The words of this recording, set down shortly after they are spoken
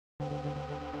Hello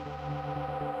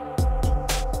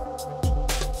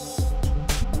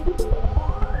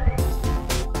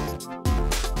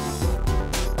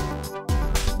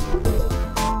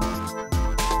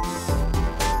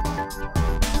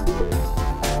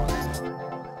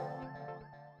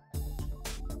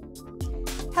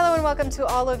and welcome to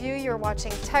all of you. You're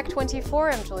watching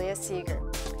Tech24. I'm Julia Seeger.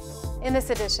 In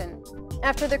this edition,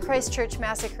 after the Christchurch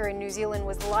massacre in New Zealand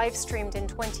was live streamed in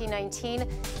 2019,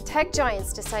 tech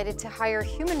giants decided to hire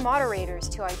human moderators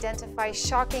to identify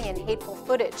shocking and hateful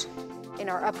footage. In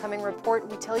our upcoming report,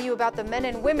 we tell you about the men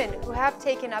and women who have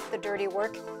taken up the dirty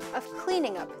work of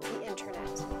cleaning up the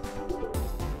internet.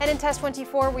 And in Test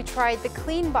 24, we tried the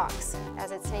Clean Box. As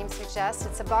its name suggests,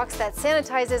 it's a box that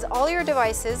sanitizes all your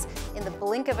devices in the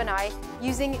blink of an eye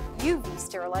using UV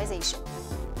sterilization.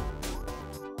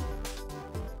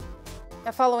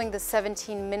 Now, following the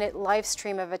 17-minute live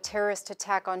stream of a terrorist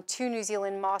attack on 2 New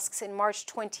Zealand mosques in March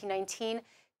 2019,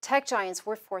 tech giants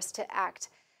were forced to act.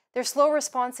 Their slow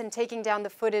response in taking down the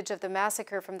footage of the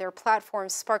massacre from their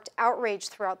platforms sparked outrage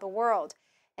throughout the world.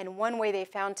 And one way they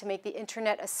found to make the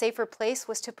internet a safer place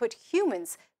was to put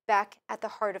humans back at the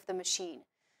heart of the machine.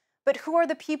 But who are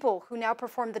the people who now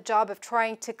perform the job of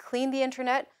trying to clean the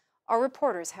internet? Our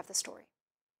reporters have the story.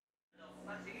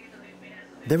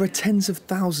 There are tens of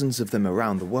thousands of them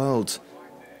around the world.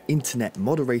 Internet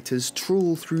moderators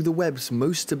trawl through the web's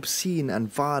most obscene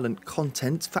and violent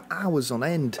content for hours on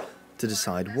end to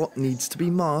decide what needs to be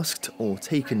masked or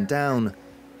taken down.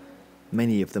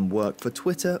 Many of them work for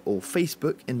Twitter or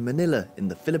Facebook in Manila in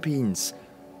the Philippines.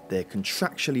 They're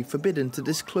contractually forbidden to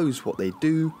disclose what they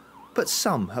do, but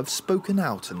some have spoken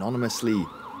out anonymously.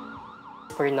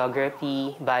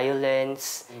 Pornography,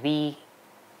 violence, we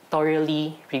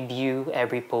thoroughly review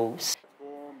every post.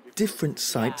 Different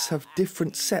sites have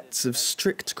different sets of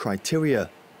strict criteria.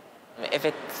 If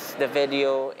the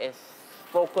video is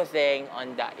focusing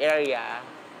on the area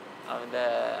of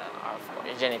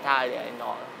genitalia and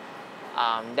all,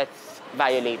 that's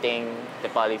violating the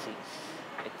policies.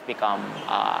 It's become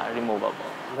removable.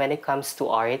 When it comes to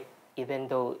art, even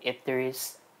though if there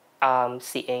is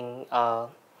seeing a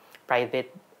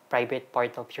private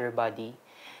part of your body,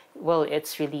 well,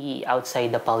 it's really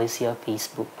outside the policy of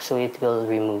Facebook, so it will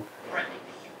remove.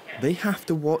 They have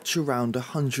to watch around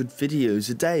 100 videos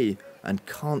a day and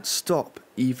can't stop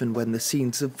even when the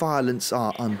scenes of violence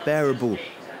are unbearable.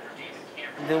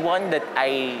 The one that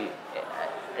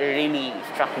really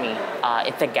struck me,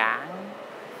 it's a gang.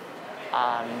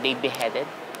 They beheaded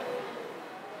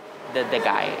the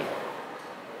guy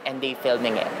and they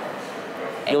filming it.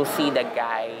 You'll see the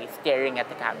guy staring at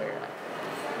the camera.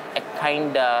 I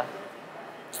kind of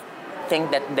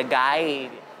think that the guy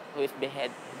who is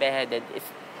beheaded is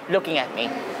looking at me.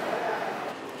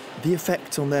 The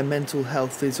effect on their mental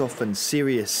health is often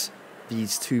serious.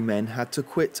 These 2 men had to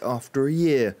quit after a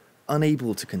year,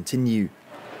 unable to continue.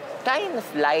 Kind of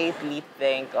slightly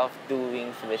think of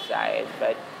doing suicide,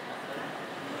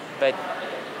 but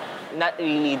not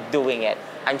really doing it.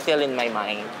 I'm still in my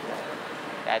mind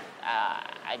that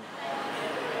I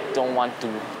don't want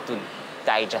to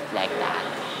die just like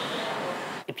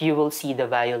that. If you will see the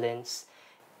violence,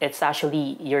 it's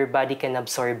actually your body can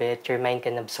absorb it, your mind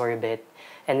can absorb it,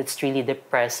 and it's really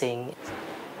depressing.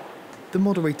 The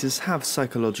moderators have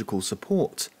psychological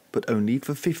support, but only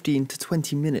for 15 to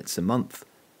 20 minutes a month.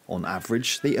 On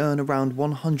average, they earn around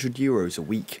 €100 a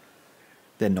week.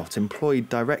 They're not employed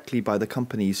directly by the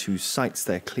companies whose sites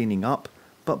they're cleaning up,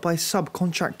 but by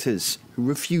subcontractors who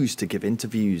refuse to give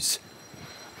interviews.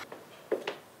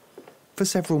 For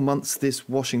several months, this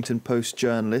Washington Post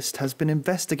journalist has been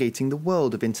investigating the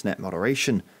world of internet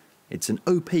moderation. It's an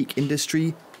opaque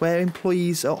industry where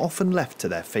employees are often left to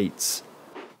their fates.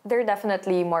 They're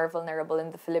definitely more vulnerable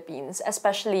in the Philippines,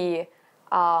 especially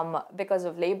because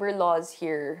of labor laws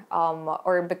here,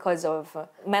 or because of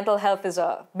mental health is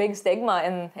a big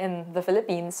stigma in the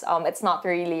Philippines. It's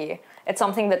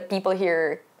something that people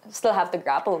here still have to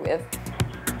grapple with.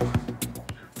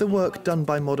 The work done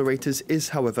by moderators is,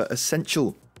 however,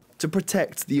 essential to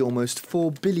protect the almost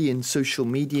 4 billion social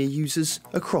media users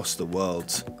across the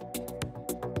world.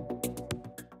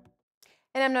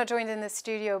 And I'm now joined in the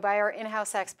studio by our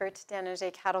in-house expert, Dan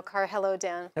Kadalkar. Hello,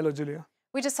 Dan. Hello, Julia.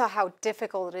 We just saw how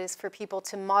difficult it is for people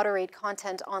to moderate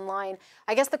content online.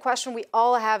 I guess the question we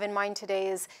all have in mind today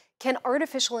is, can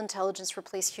artificial intelligence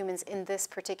replace humans in this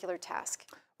particular task?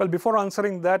 Well, before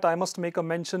answering that, I must make a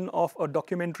mention of a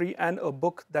documentary and a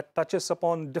book that touches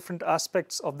upon different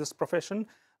aspects of this profession.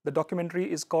 The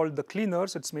documentary is called The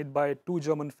Cleaners. It's made by 2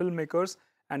 German filmmakers,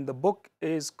 and the book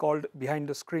is called Behind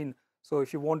the Screen. So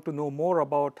if you want to know more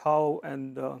about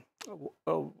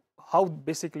how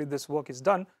basically this work is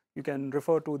done, you can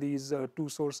refer to these two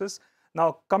sources.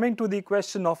 Now, coming to the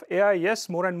question of AI, yes,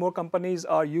 more and more companies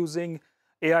are using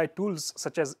AI tools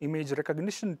such as image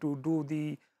recognition to do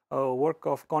the work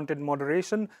of content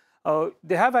moderation.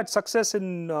 They have had success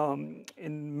in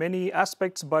many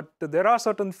aspects, but there are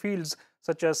certain fields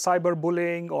such as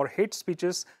cyberbullying or hate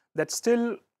speeches that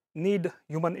still need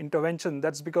human intervention.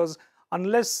 That's because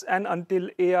unless and until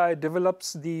AI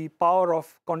develops the power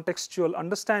of contextual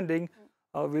understanding,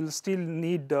 we'll still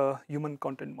need human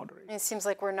content moderation. It seems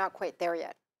like we're not quite there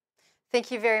yet. Thank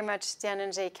you very much,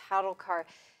 Dhananjay Kadalkar.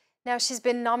 Now, she's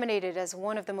been nominated as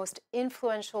one of the most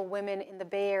influential women in the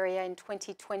Bay Area in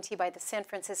 2020 by the San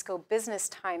Francisco Business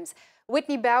Times.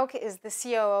 Whitney Bauk is the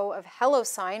COO of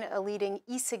HelloSign, a leading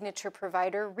e-signature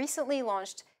provider recently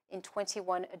launched in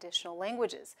 21 additional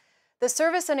languages. The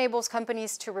service enables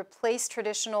companies to replace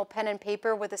traditional pen and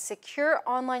paper with a secure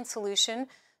online solution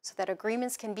so that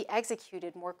agreements can be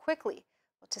executed more quickly.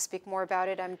 Well, to speak more about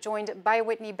it, I'm joined by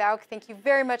Whitney Bauk. Thank you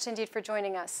very much indeed for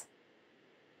joining us.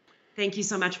 Thank you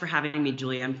so much for having me,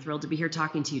 Julia. I'm thrilled to be here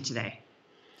talking to you today.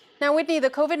 Now, Whitney, the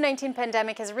COVID-19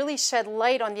 pandemic has really shed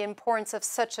light on the importance of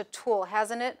such a tool,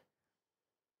 hasn't it?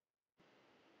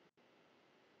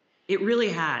 It really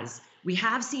has. We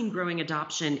have seen growing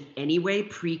adoption anyway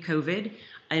pre-COVID.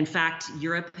 In fact,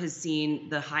 Europe has seen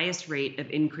the highest rate of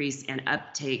increase and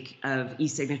uptake of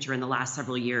e-signature in the last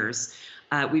several years.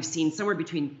 We've seen somewhere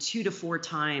between 2 to 4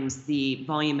 times the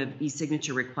volume of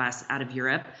e-signature requests out of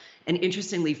Europe. And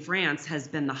interestingly, France has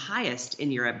been the highest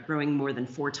in Europe, growing more than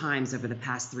 4 times over the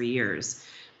past 3 years.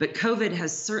 But COVID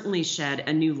has certainly shed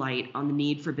a new light on the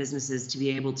need for businesses to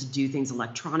be able to do things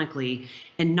electronically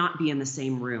and not be in the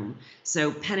same room.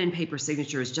 So pen and paper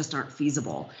signatures just aren't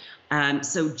feasible.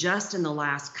 So just in the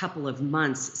last couple of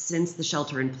months since the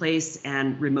shelter in place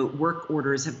and remote work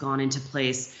orders have gone into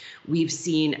place, we've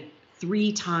seen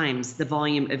 3 times the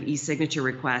volume of e-signature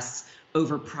requests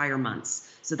over prior months.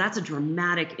 So that's a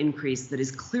dramatic increase that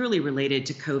is clearly related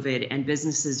to COVID and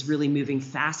businesses really moving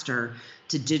faster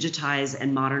to digitize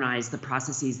and modernize the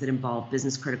processes that involve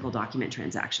business-critical document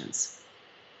transactions.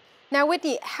 Now,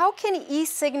 Whitney, how can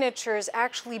e-signatures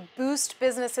actually boost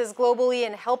businesses globally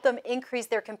and help them increase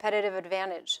their competitive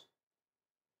advantage?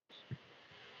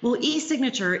 Well,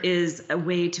 e-signature is a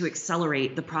way to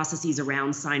accelerate the processes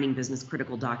around signing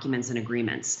business-critical documents and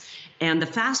agreements. And the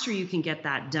faster you can get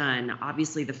that done,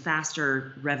 obviously, the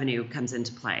faster revenue comes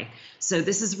into play. So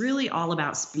this is really all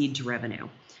about speed to revenue.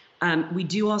 We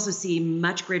do also see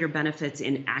much greater benefits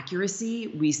in accuracy.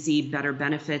 We see better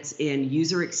benefits in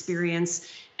user experience.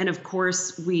 And of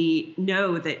course, we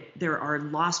know that there are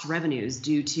lost revenues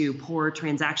due to poor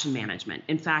transaction management.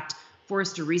 In fact,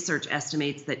 Forrester Research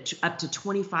estimates that up to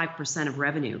 25% of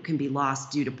revenue can be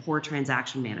lost due to poor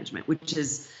transaction management, which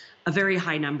is a very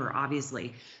high number,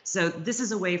 obviously. So this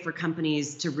is a way for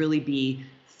companies to really be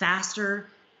faster,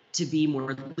 to be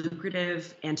more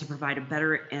lucrative, and to provide a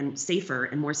better and safer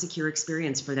and more secure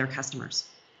experience for their customers.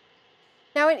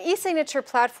 Now, an e-signature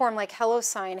platform like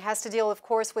HelloSign has to deal, of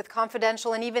course, with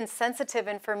confidential and even sensitive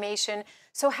information.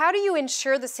 So how do you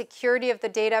ensure the security of the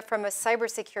data from a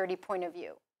cybersecurity point of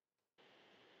view?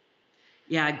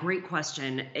 Yeah, great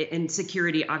question. And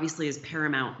security obviously is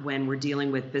paramount when we're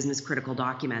dealing with business critical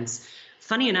documents.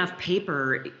 Funny enough,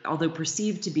 paper, although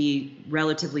perceived to be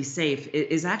relatively safe,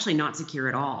 is actually not secure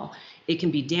at all. It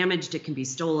can be damaged, it can be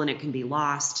stolen, it can be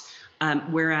lost.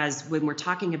 Whereas when we're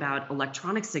talking about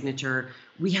electronic signature,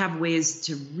 we have ways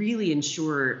to really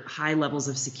ensure high levels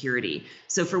of security.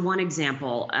 So for one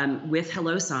example, with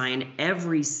HelloSign,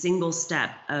 every single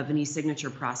step of an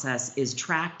e-signature process is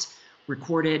tracked,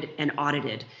 recorded, and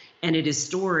audited. And it is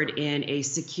stored in a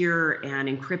secure and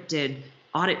encrypted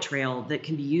audit trail that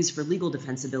can be used for legal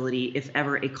defensibility if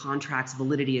ever a contract's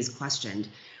validity is questioned.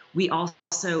 We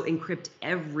also encrypt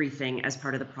everything as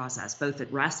part of the process, both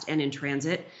at rest and in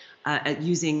transit,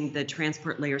 using the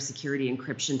transport layer security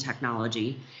encryption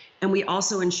technology. And we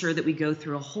also ensure that we go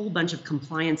through a whole bunch of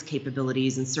compliance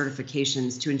capabilities and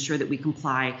certifications to ensure that we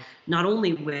comply not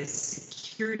only with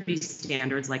security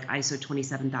standards like ISO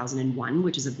 27001,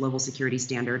 which is a global security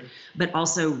standard, but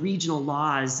also regional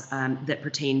laws that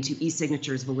pertain to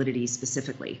e-signatures validity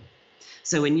specifically.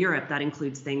 So in Europe, that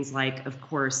includes things like, of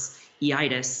course,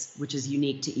 heinous, which is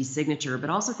unique to e-signature, but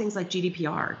also things like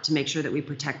GDPR to make sure that we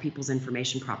protect people's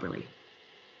information properly.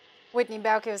 Whitney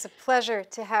Bauk, it was a pleasure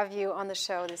to have you on the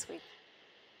show this week.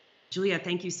 Julia,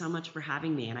 thank you so much for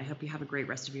having me, and I hope you have a great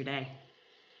rest of your day.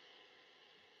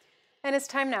 And it's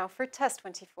time now for Test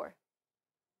 24.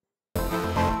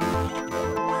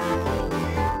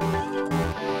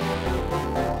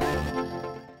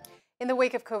 In the the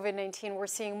wake of COVID-19, we're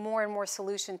seeing more and more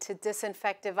solutions to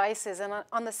disinfect devices. And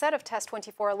on the set of Test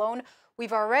 24 alone,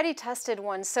 we've already tested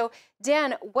one. So,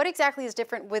 Dan, what exactly is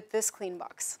different with this clean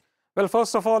box? Well,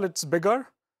 first of all, it's bigger.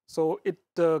 So it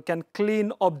can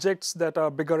clean objects that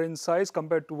are bigger in size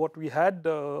compared to what we had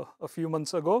a few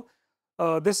months ago.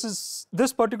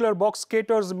 This particular box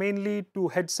caters mainly to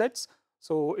headsets.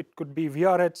 So it could be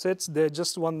VR headsets. There's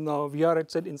just one VR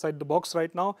headset inside the box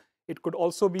right now. It could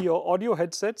also be your audio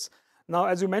headsets. Now,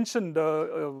 as you mentioned,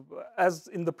 as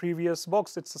in the previous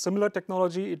box, it's a similar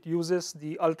technology. It uses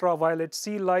the ultraviolet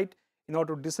C light in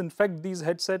order to disinfect these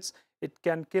headsets. It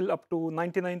can kill up to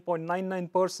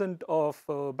 99.99%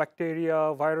 of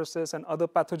bacteria, viruses, and other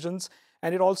pathogens.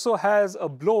 And it also has a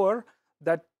blower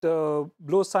that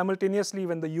blows simultaneously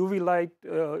when the UV light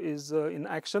is in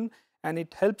action. And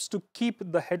it helps to keep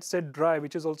the headset dry,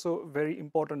 which is also very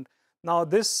important. Now,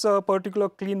 this particular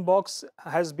clean box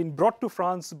has been brought to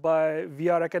France by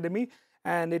VR Academy,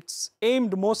 and it's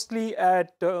aimed mostly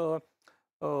at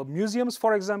museums,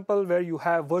 for example, where you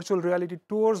have virtual reality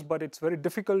tours, but it's very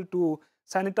difficult to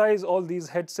sanitize all these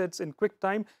headsets in quick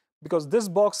time, because this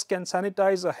box can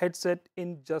sanitize a headset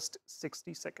in just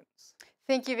 60 seconds.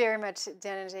 Thank you very much,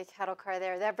 Dan and Jake Hadalkar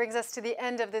there. That brings us to the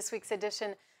end of this week's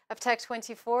edition of Tech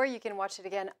 24. You can watch it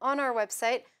again on our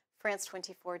website,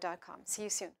 france24.com. See you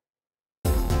soon.